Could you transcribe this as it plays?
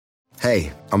Hey,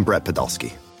 I'm Brett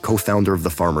Podolsky, co-founder of The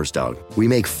Farmer's Dog. We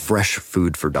make fresh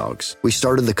food for dogs. We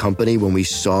started the company when we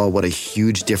saw what a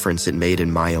huge difference it made in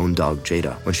my own dog,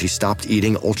 Jada, when she stopped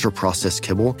eating ultra-processed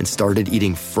kibble and started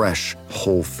eating fresh,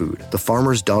 whole food. The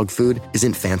Farmer's Dog food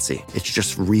isn't fancy. It's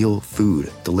just real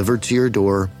food delivered to your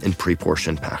door in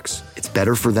pre-portioned packs. It's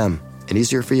better for them and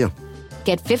easier for you.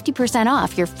 Get 50%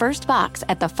 off your first box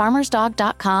at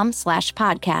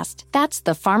thefarmersdog.com/podcast. That's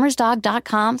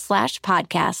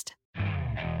thefarmersdog.com/podcast.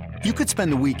 You could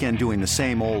spend the weekend doing the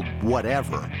same old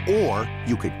whatever, or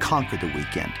you could conquer the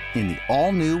weekend in the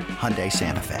all-new Hyundai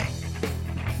Santa Fe.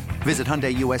 Visit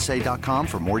HyundaiUSA.com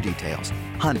for more details.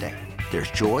 Hyundai,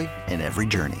 there's joy in every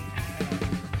journey.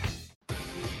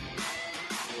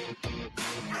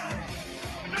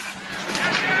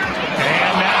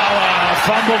 And now a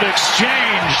fumbled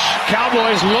exchange.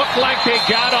 Cowboys look like they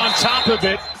got on top of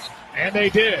it, and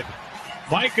they did.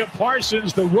 Micah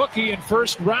Parsons, the rookie and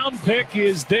first-round pick,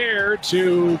 is there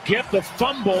to get the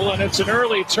fumble, and it's an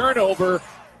early turnover.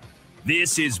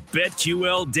 This is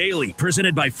BetQL Daily,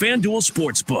 presented by FanDuel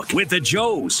Sportsbook, with the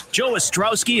Joes, Joe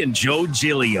Ostrowski and Joe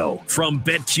Giglio from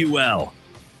BetQL.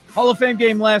 Hall of Fame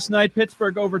game last night,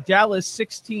 Pittsburgh over Dallas,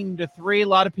 16-3. A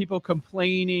lot of people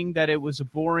complaining that it was a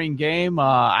boring game.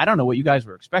 I don't know what you guys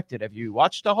were expecting. Have you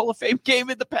watched a Hall of Fame game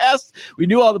in the past? We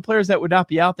knew all the players that would not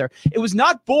be out there. It was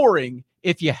not boring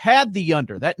if you had the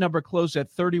under. That number closed at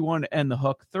 31 and the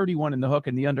hook,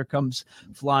 and the under comes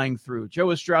flying through. Joe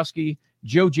Ostrowski,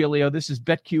 Joe Giglio. This is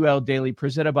BetQL Daily,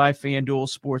 presented by FanDuel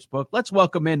Sportsbook. Let's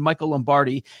welcome in Michael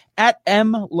Lombardi at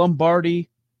M Lombardi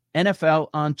NFL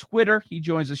on Twitter. He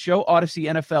joins the show. Odyssey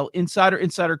NFL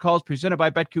Insider calls presented by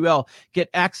BetQL. Get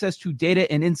access to data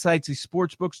and insights these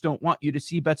sportsbooks don't want you to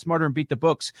see. Bet smarter and beat the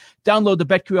books. Download the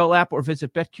BetQL app or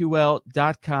visit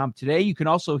BetQL.com today. You can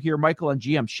also hear Michael on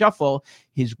GM Shuffle,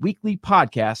 his weekly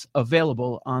podcast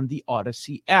available on the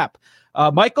Odyssey app.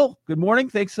 Michael, good morning.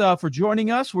 Thanks for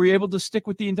joining us. Were you able to stick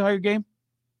with the entire game?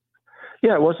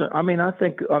 Yeah, it wasn't. I mean, I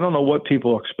don't know what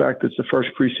people expect. It's the first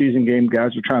preseason game.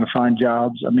 Guys are trying to find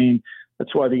jobs. I mean,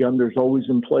 that's why the under's always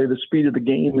in play. The speed of the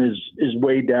game is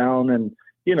way down, and,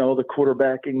 you know, the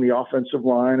quarterbacking, the offensive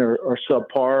line are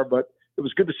subpar. But it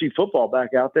was good to see football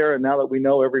back out there. And now that we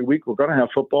know every week we're going to have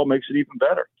football, makes it even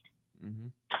better. Mm-hmm.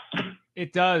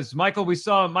 It does. Michael, we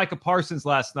saw Micah Parsons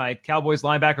last night, Cowboys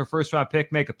linebacker, first-round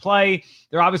pick, make a play.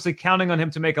 They're obviously counting on him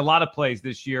to make a lot of plays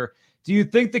this year. Do you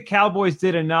think the Cowboys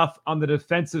did enough on the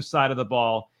defensive side of the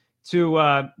ball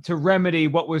to remedy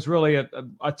what was really a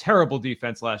terrible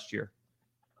defense last year?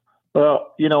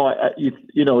 Well,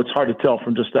 it's hard to tell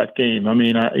from just that game. I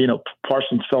mean,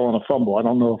 Parsons fell on a fumble. I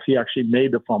don't know if he actually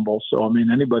made the fumble. So, I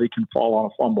mean, anybody can fall on a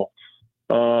fumble.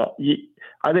 I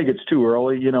think it's too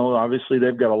early. You know, obviously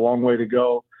they've got a long way to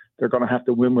go. They're going to have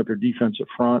to win with their defensive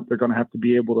front. They're going to have to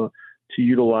be able to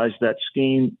utilize that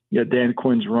scheme. Dan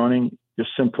Quinn's running the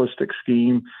simplistic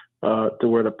scheme to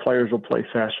where the players will play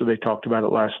faster. They talked about it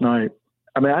last night.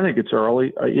 I mean, I think it's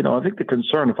early. I think the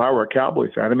concern, if I were a Cowboy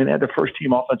fan, I mean, they had the first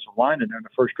team offensive line in there in the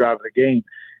first drive of the game,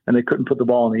 and they couldn't put the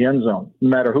ball in the end zone, no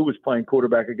matter who was playing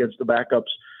quarterback against the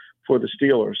backups for the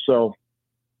Steelers. So,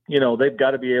 they've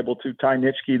got to be able to. Ty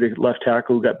Nitschke, the left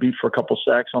tackle who got beat for a couple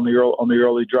sacks on the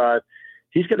early drive,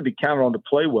 he's got to be counted on to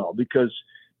play well because,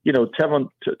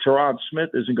 Teron Smith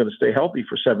isn't going to stay healthy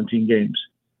for 17 games.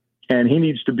 And he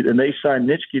needs to be, and they signed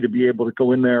Nitschke to be able to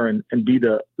go in there and be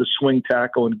the swing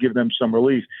tackle and give them some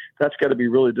relief. That's got to be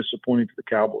really disappointing to the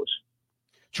Cowboys.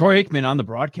 Troy Aikman on the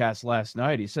broadcast last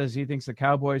night, he says he thinks the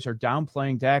Cowboys are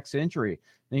downplaying Dak's injury.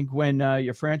 I think when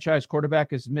your franchise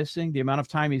quarterback is missing, the amount of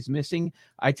time he's missing,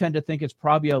 I tend to think it's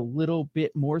probably a little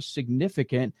bit more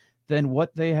significant than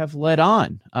what they have let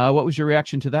on. What was your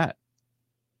reaction to that?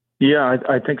 Yeah,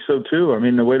 I think so too. I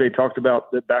mean, the way they talked about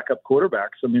the backup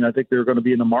quarterbacks, I mean, I think they're going to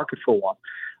be in the market for one.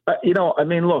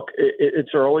 Look,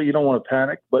 it's early. You don't want to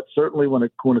panic, but certainly when a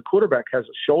quarterback has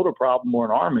a shoulder problem or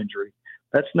an arm injury,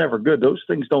 that's never good. Those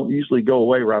things don't usually go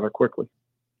away rather quickly.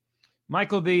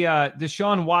 Michael, the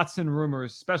Deshaun Watson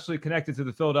rumors, especially connected to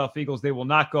the Philadelphia Eagles, they will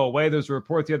not go away. There was a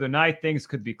report the other night, things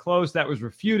could be closed. That was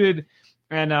refuted.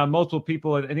 And multiple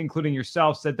people, including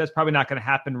yourself, said that's probably not going to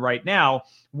happen right now.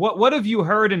 What have you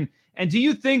heard? And do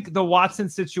you think the Watson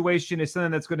situation is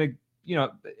something that's going to,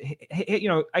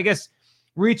 I guess,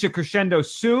 reach a crescendo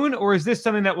soon? Or is this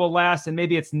something that will last and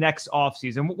maybe it's next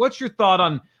offseason? What's your thought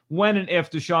on when and if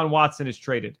Deshaun Watson is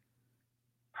traded?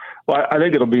 Well, I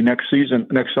think it'll be next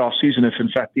offseason, if in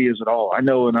fact he is at all. I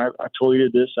know, and I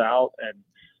tweeted this out, and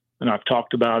I've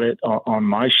talked about it on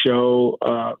my show.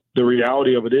 The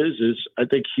reality of it is I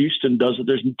think Houston doesn't.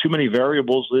 There's too many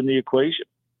variables in the equation.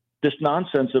 This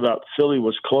nonsense about Philly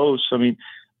was close. I mean,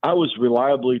 I was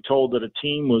reliably told that a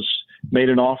team made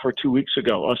an offer 2 weeks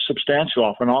ago, a substantial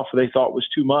offer, an offer they thought was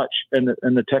too much, and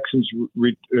the Texans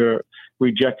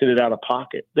rejected it out of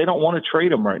pocket. They don't want to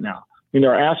trade him right now. I mean,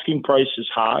 their asking price is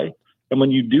high, and when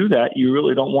you do that, you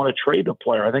really don't want to trade the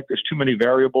player. I think there's too many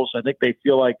variables. I think they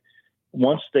feel like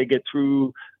once they get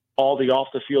through all the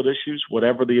off-the-field issues,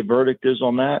 whatever the verdict is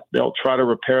on that, they'll try to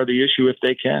repair the issue if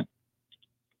they can.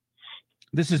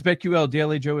 This is BetQL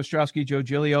Daily. Joe Ostrowski, Joe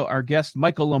Giglio. Our guest,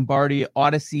 Michael Lombardi,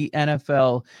 Odyssey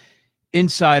NFL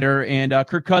insider. And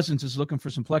Kirk Cousins is looking for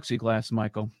some plexiglass,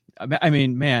 Michael. I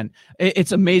mean, man,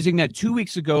 it's amazing that 2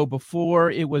 weeks ago,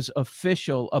 before it was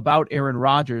official about Aaron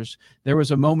Rodgers, there was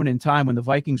a moment in time when the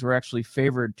Vikings were actually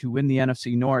favored to win the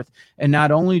NFC North. And not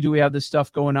only do we have this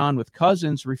stuff going on with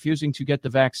Cousins refusing to get the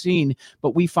vaccine,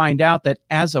 but we find out that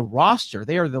as a roster,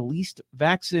 they are the least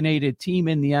vaccinated team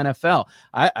in the NFL.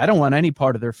 I don't want any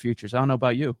part of their futures. I don't know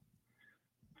about you.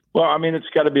 Well, I mean, it's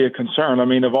got to be a concern. I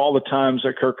mean, of all the times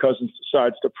that Kirk Cousins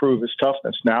decides to prove his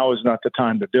toughness, now is not the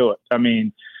time to do it. I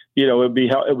mean, you know, it'd be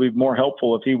more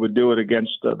helpful if he would do it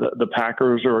against the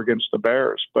Packers or against the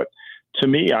Bears. But to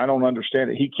me, I don't understand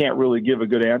it. He can't really give a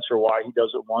good answer why he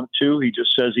doesn't want to. He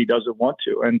just says he doesn't want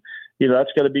to. And, you know,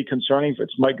 that's got to be concerning. If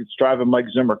it's driving Mike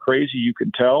Zimmer crazy, you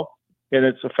can tell, and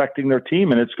it's affecting their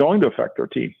team, and it's going to affect their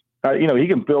team. You know, he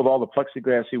can build all the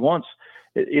plexiglass he wants.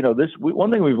 You know,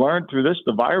 one thing we've learned through this,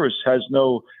 the virus has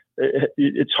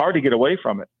it's hard to get away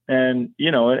from it. And, you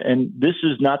know, and this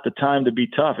is not the time to be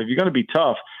tough. If you're going to be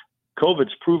tough,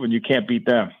 COVID's proven you can't beat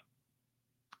them.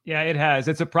 Yeah, it has.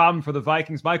 It's a problem for the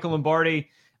Vikings. Michael Lombardi,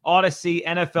 Odyssey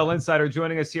NFL insider,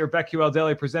 joining us here. BetQL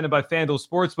Daily, presented by FanDuel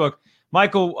Sportsbook.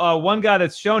 Michael, one guy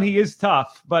that's shown he is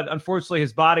tough, but unfortunately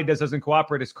his body doesn't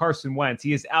cooperate, is Carson Wentz.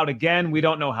 He is out again. We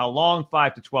don't know how long,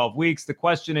 5 to 12 weeks. The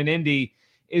question in Indy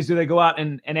is, do they go out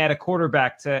and add a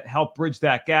quarterback to help bridge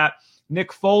that gap?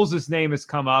 Nick Foles' name has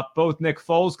come up. Both Nick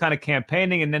Foles kind of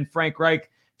campaigning and then Frank Reich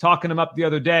talking him up the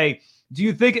other day. Do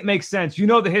you think it makes sense? You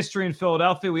know the history in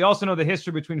Philadelphia. We also know the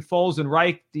history between Foles and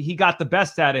Reich. He got the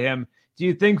best out of him. Do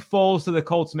you think Foles to the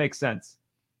Colts makes sense?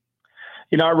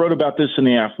 You know, I wrote about this in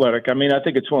The Athletic. I mean, I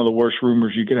think it's one of the worst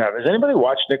rumors you could have. Has anybody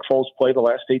watched Nick Foles play the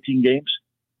last 18 games?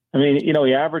 I mean, you know,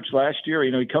 he averaged last year,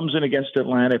 you know, he comes in against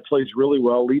Atlanta, plays really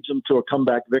well, leads them to a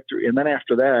comeback victory. And then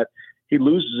after that, he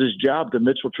loses his job to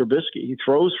Mitchell Trubisky. He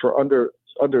throws for under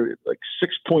like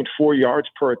 6.4 yards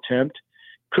per attempt.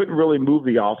 Couldn't really move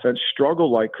the offense,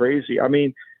 struggled like crazy. I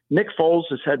mean, Nick Foles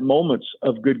has had moments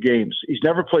of good games. He's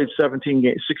never played 16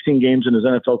 games in his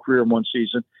NFL career in one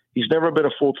season. He's never been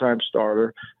a full-time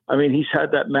starter. I mean, he's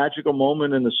had that magical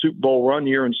moment in the Super Bowl run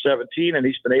year in 2017, and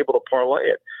he's been able to parlay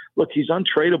it. Look, he's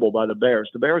untradeable by the Bears.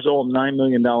 The Bears owe him $9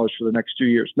 million for the next 2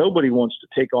 years. Nobody wants to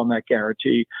take on that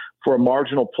guarantee for a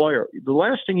marginal player. The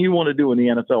last thing you want to do in the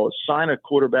NFL is sign a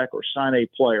quarterback or sign a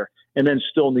player and then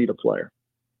still need a player.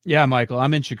 Yeah, Michael,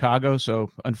 I'm in Chicago, so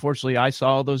unfortunately I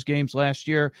saw all those games last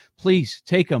year. Please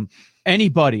take them.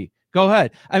 Anybody, go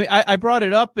ahead. I mean, I brought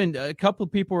it up, and a couple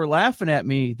of people were laughing at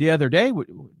me the other day,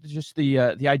 just the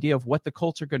idea of what the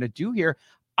Colts are going to do here.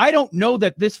 I don't know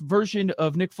that this version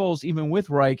of Nick Foles, even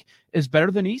with Reich, is better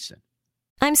than Eason.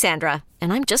 I'm Sandra,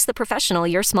 and I'm just the professional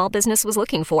your small business was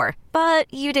looking for.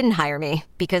 But you didn't hire me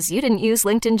because you didn't use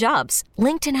LinkedIn Jobs.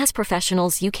 LinkedIn has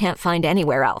professionals you can't find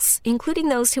anywhere else, including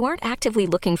those who aren't actively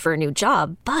looking for a new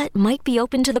job, but might be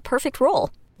open to the perfect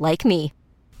role, like me.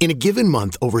 In a given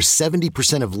month, over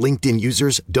 70% of LinkedIn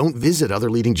users don't visit other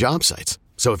leading job sites.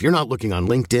 So if you're not looking on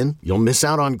LinkedIn, you'll miss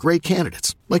out on great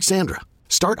candidates like Sandra.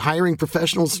 Start hiring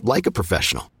professionals like a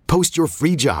professional. Post your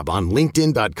free job on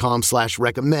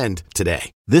linkedin.com/recommend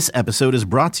today. This episode is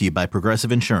brought to you by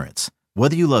Progressive Insurance.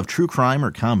 Whether you love true crime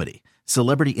or comedy,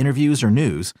 celebrity interviews or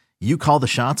news, you call the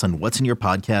shots on what's in your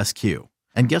podcast queue.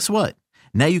 And guess what?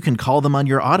 Now you can call them on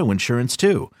your auto insurance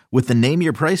too with the Name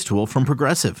Your Price tool from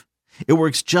Progressive. It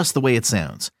works just the way it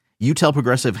sounds. You tell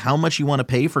Progressive how much you want to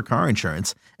pay for car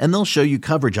insurance, and they'll show you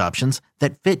coverage options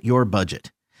that fit your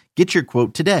budget. Get your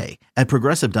quote today at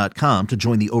Progressive.com to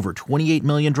join the over 28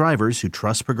 million drivers who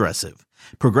trust Progressive.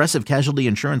 Progressive Casualty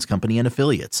Insurance Company and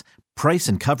Affiliates. Price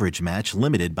and coverage match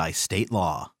limited by state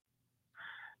law.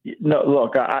 No,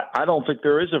 look, I don't think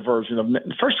there is a version of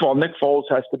 – first of all, Nick Foles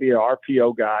has to be an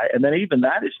RPO guy, and then even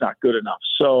that is not good enough.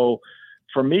 So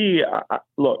for me,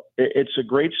 look, it's a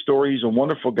great story. He's a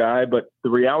wonderful guy, but the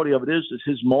reality of it is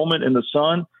his moment in the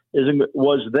sun –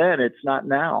 was then, it's not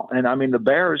now. And I mean, the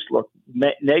Bears, look,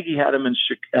 Nagy had him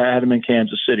in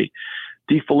Kansas City.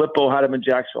 DeFilippo had him in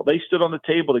Jacksonville. They stood on the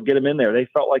table to get him in there. They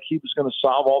felt like he was going to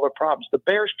solve all their problems. The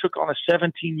Bears took on a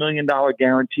 $17 million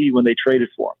guarantee when they traded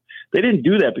for him. They didn't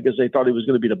do that because they thought he was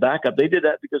going to be the backup. They did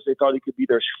that because they thought he could be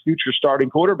their future starting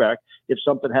quarterback if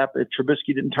something happened, if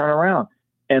Trubisky didn't turn around.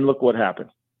 And look what happened.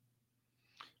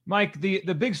 Mike, the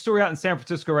big story out in San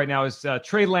Francisco right now is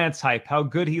Trey Lance hype, how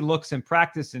good he looks in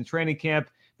practice and training camp.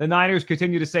 The Niners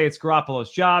continue to say it's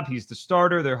Garoppolo's job. He's the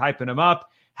starter. They're hyping him up.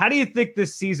 How do you think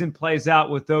this season plays out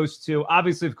with those two?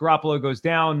 Obviously, if Garoppolo goes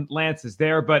down, Lance is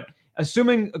there. But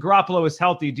assuming Garoppolo is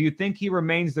healthy, do you think he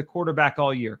remains the quarterback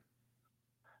all year?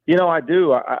 I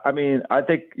do. I mean, I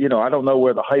think, I don't know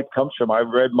where the hype comes from. I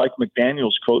read Mike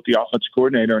McDaniel's quote, the offense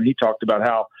coordinator, and he talked about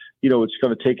how, it's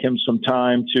going to take him some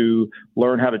time to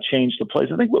learn how to change the plays.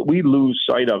 I think what we lose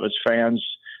sight of as fans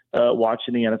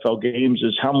watching the NFL games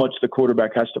is how much the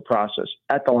quarterback has to process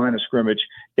at the line of scrimmage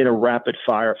in a rapid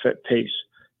fire pace.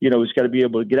 He's got to be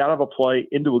able to get out of a play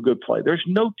into a good play. There's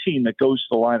no team that goes to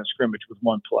the line of scrimmage with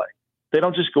one play. They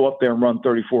don't just go up there and run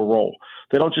 34 roll.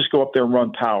 They don't just go up there and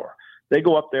run power. They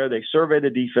go up there, they survey the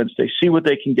defense, they see what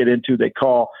they can get into, they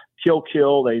call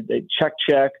kill, they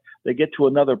check, they get to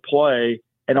another play,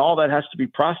 and all that has to be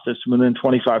processed within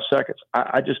 25 seconds.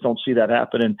 I just don't see that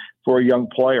happening for a young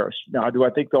player. Now, do I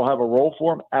think they'll have a role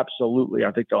for him? Absolutely.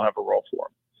 I think they'll have a role for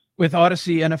him. With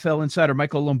Odyssey NFL insider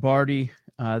Michael Lombardi,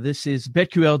 this is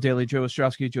BetQL Daily. Joe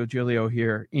Ostrowski, Joe Giglio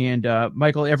here. And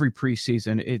Michael, every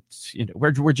preseason, it's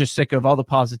we're just sick of all the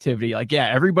positivity. Like, yeah,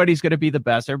 everybody's going to be the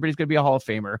best. Everybody's going to be a Hall of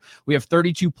Famer. We have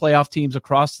 32 playoff teams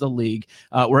across the league.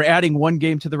 We're adding one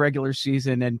game to the regular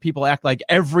season, and people act like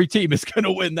every team is going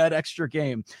to win that extra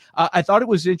game. I thought it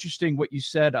was interesting what you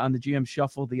said on the GM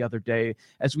Shuffle the other day,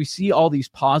 as we see all these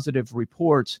positive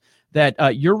reports, that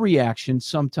your reaction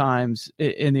sometimes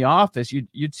in the office,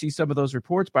 you'd see some of those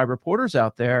reports by reporters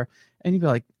out there, and you'd be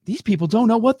like, these people don't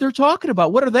know what they're talking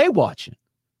about. What are they watching?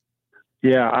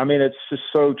 Yeah, I mean, it's just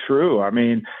so true. I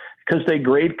mean, because they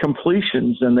grade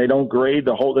completions and they don't grade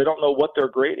the whole, they don't know what they're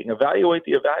grading. Evaluate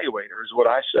the evaluator is what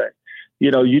I say.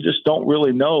 You just don't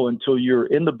really know until you're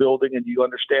in the building and you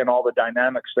understand all the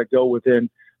dynamics that go within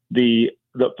the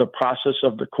process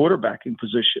of the quarterbacking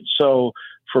position. So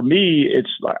for me, it's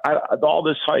like all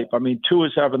this hype. I mean, Tua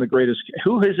is having the greatest.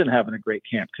 Who isn't having a great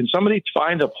camp? Can somebody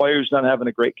find a player who's not having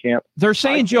a great camp? They're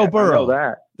saying Joe Burrow. I know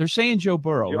that. They're saying Joe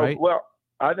Burrow, right? Well,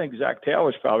 I think Zach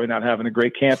Taylor's probably not having a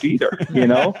great camp either.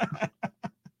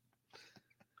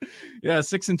 Yeah,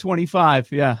 6-25.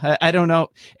 Yeah, I don't know.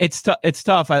 It's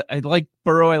tough. I like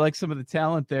Burrow. I like some of the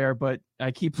talent there, but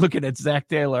I keep looking at Zach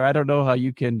Taylor. I don't know how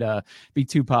you can be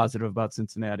too positive about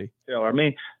Cincinnati. I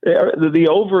mean, the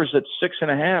over is at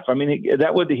 6.5. I mean,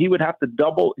 he would have to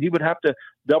double. He would have to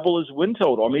double his win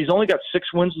total. I mean, he's only got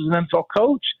 6 wins as an NFL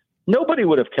coach. Nobody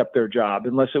would have kept their job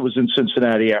unless it was in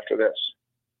Cincinnati after this.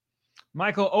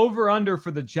 Michael, over-under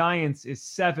for the Giants is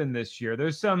 7 this year.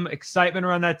 There's some excitement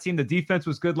around that team. The defense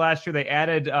was good last year. They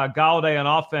added Galladay on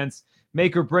offense.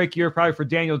 Make or break year probably for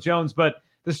Daniel Jones. But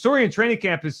the story in training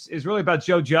camp is really about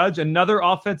Joe Judge, another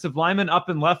offensive lineman up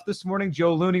and left this morning.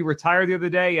 Joe Looney retired the other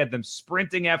day. He had them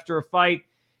sprinting after a fight.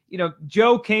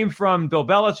 Joe came from Bill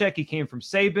Belichick. He came from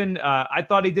Saban. I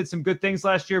thought he did some good things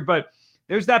last year, but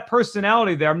there's that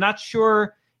personality there. I'm not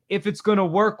sure if it's going to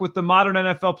work with the modern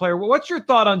NFL player. What's your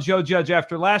thought on Joe Judge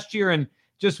after last year and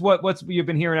just what's you've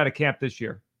been hearing out of camp this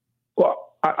year? Well,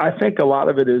 I think a lot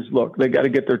of it is, look, they got to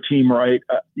get their team right.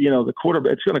 The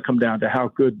quarterback, it's going to come down to how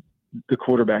good the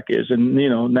quarterback is. And,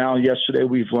 now yesterday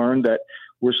we've learned that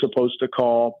we're supposed to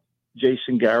call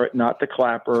Jason Garrett, not the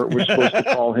Clapper. We're supposed to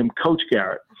call him Coach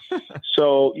Garrett.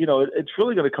 So, it's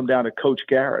really going to come down to Coach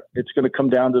Garrett. It's going to come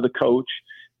down to the coach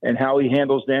and how he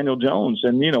handles Daniel Jones.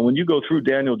 And, when you go through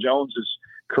Daniel Jones's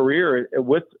career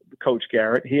with Coach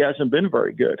Garrett, he hasn't been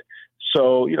very good.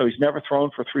 So, he's never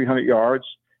thrown for 300 yards,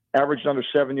 averaged under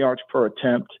 7 yards per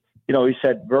attempt. He's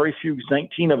had very few,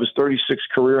 19 of his 36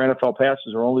 career NFL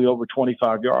passes are only over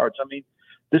 25 yards. I mean,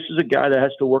 this is a guy that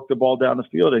has to work the ball down the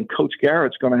field, and Coach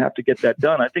Garrett's going to have to get that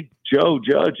done. I think Joe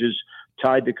Judge is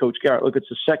tied to Coach Garrett. Look, it's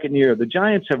the second year. The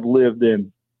Giants have lived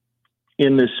in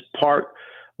this part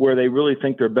where they really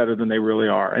think they're better than they really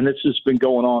are. And it's just been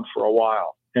going on for a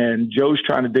while. And Joe's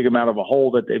trying to dig them out of a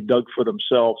hole that they've dug for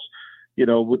themselves,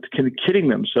 with kidding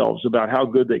themselves about how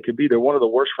good they could be. They're one of the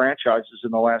worst franchises in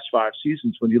the last 5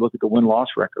 seasons when you look at the win-loss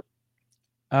record.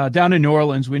 Down in New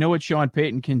Orleans, we know what Sean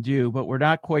Payton can do, but we're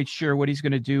not quite sure what he's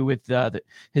going to do with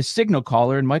his signal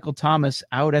caller and Michael Thomas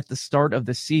out at the start of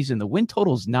the season. The win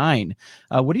total's 9.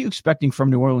 What are you expecting from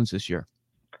New Orleans this year?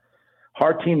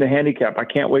 Hard team to handicap. I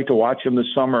can't wait to watch him this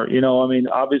summer.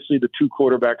 Obviously the two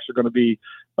quarterbacks are going to be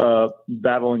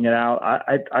battling it out.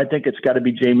 I think it's got to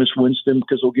be Jameis Winston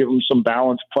because it'll give him some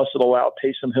balance. Plus, it'll allow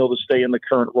Taysom Hill to stay in the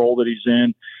current role that he's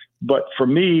in. But for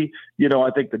me,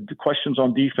 I think the questions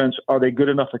on defense, are they good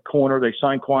enough at corner? They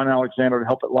signed Quan Alexander to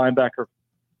help at linebacker.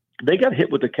 They got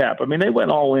hit with the cap. I mean, they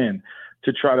went all in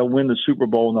to try to win the Super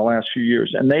Bowl in the last few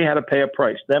years, and they had to pay a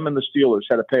price. Them and the Steelers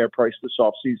had to pay a price this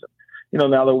offseason.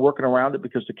 Now they're working around it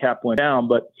because the cap went down,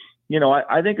 but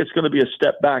I think it's going to be a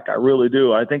step back. I really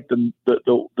do. I think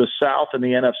the South and the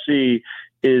NFC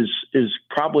is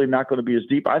probably not going to be as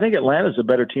deep. I think Atlanta's a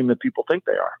better team than people think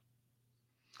they are.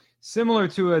 Similar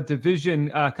to a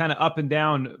division kind of up and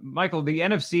down, Michael, the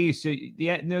NFC,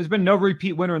 there's been no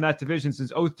repeat winner in that division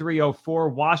since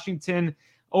 03-04. Washington,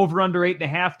 over under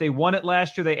 8.5. They won it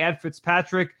last year. They add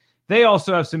Fitzpatrick. They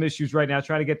also have some issues right now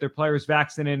trying to get their players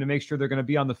vaccinated and make sure they're going to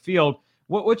be on the field.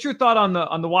 What's your thought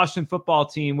on the Washington football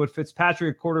team with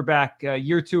Fitzpatrick quarterback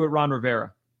year 2 at Ron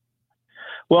Rivera?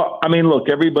 Well, I mean, look,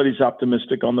 everybody's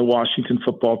optimistic on the Washington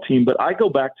football team, but I go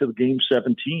back to the game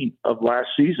 17 of last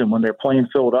season when they're playing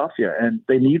Philadelphia, and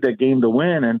they need that game to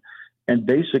win. And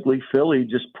basically, Philly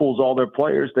just pulls all their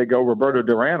players. They go Roberto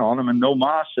Duran on them and no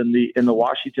Moss, and the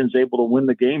Washington's able to win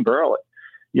the game barely.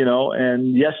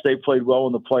 And yes, they played well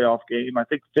in the playoff game. I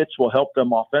think Fitz will help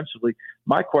them offensively.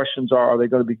 My questions are they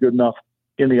going to be good enough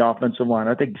in the offensive line?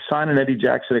 I think signing Eddie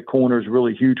Jackson at corner is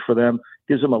really huge for them.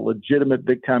 Gives them a legitimate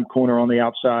big-time corner on the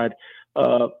outside,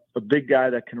 a big guy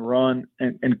that can run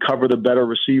and cover the better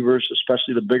receivers,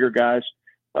 especially the bigger guys.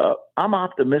 I'm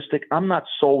optimistic. I'm not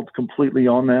sold completely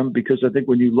on them because I think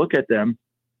when you look at them,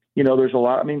 there's a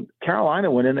lot. I mean, Carolina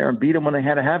went in there and beat them when they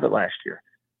had to have it last year.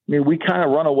 I mean, we kind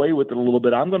of run away with it a little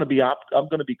bit. I'm going to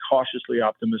be cautiously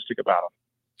optimistic about them.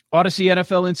 Odyssey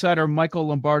NFL insider Michael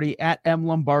Lombardi at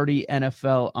MLombardi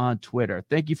NFL on Twitter.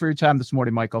 Thank you for your time this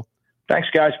morning, Michael. Thanks,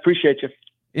 guys. Appreciate you.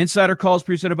 Insider Calls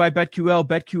presented by BetQL.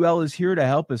 BetQL is here to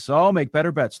help us all make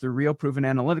better bets through real proven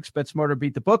analytics. Bet smarter,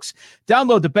 beat the books.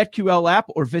 Download the BetQL app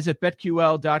or visit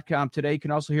BetQL.com today. You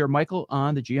can also hear Michael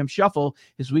on the GM Shuffle,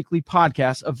 his weekly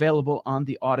podcast available on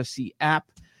the Odyssey app.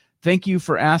 Thank you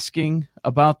for asking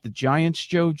about the Giants,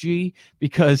 Joe G,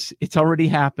 because it's already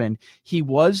happened. He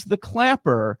was the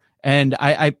clapper, and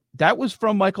I that was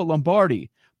from Michael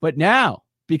Lombardi. But now,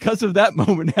 because of that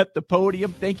moment at the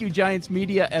podium, thank you, Giants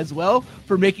media, as well,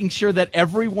 for making sure that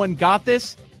everyone got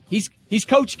this. He's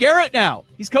Coach Garrett now.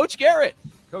 He's Coach Garrett.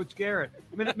 Coach Garrett.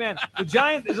 I mean, man, the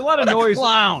Giants, there's a lot of noise.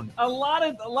 Clown. A lot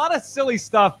of silly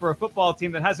stuff for a football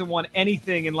team that hasn't won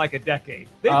anything in like a decade.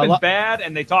 They've been bad,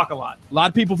 and they talk a lot. A lot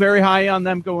of people very high on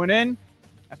them going in.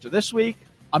 After this week,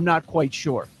 I'm not quite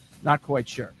sure. Not quite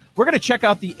sure. We're going to check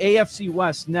out the AFC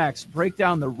West next, break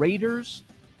down the Raiders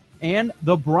and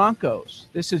the Broncos.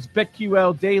 This is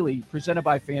BetQL Daily, presented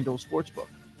by FanDuel Sportsbook.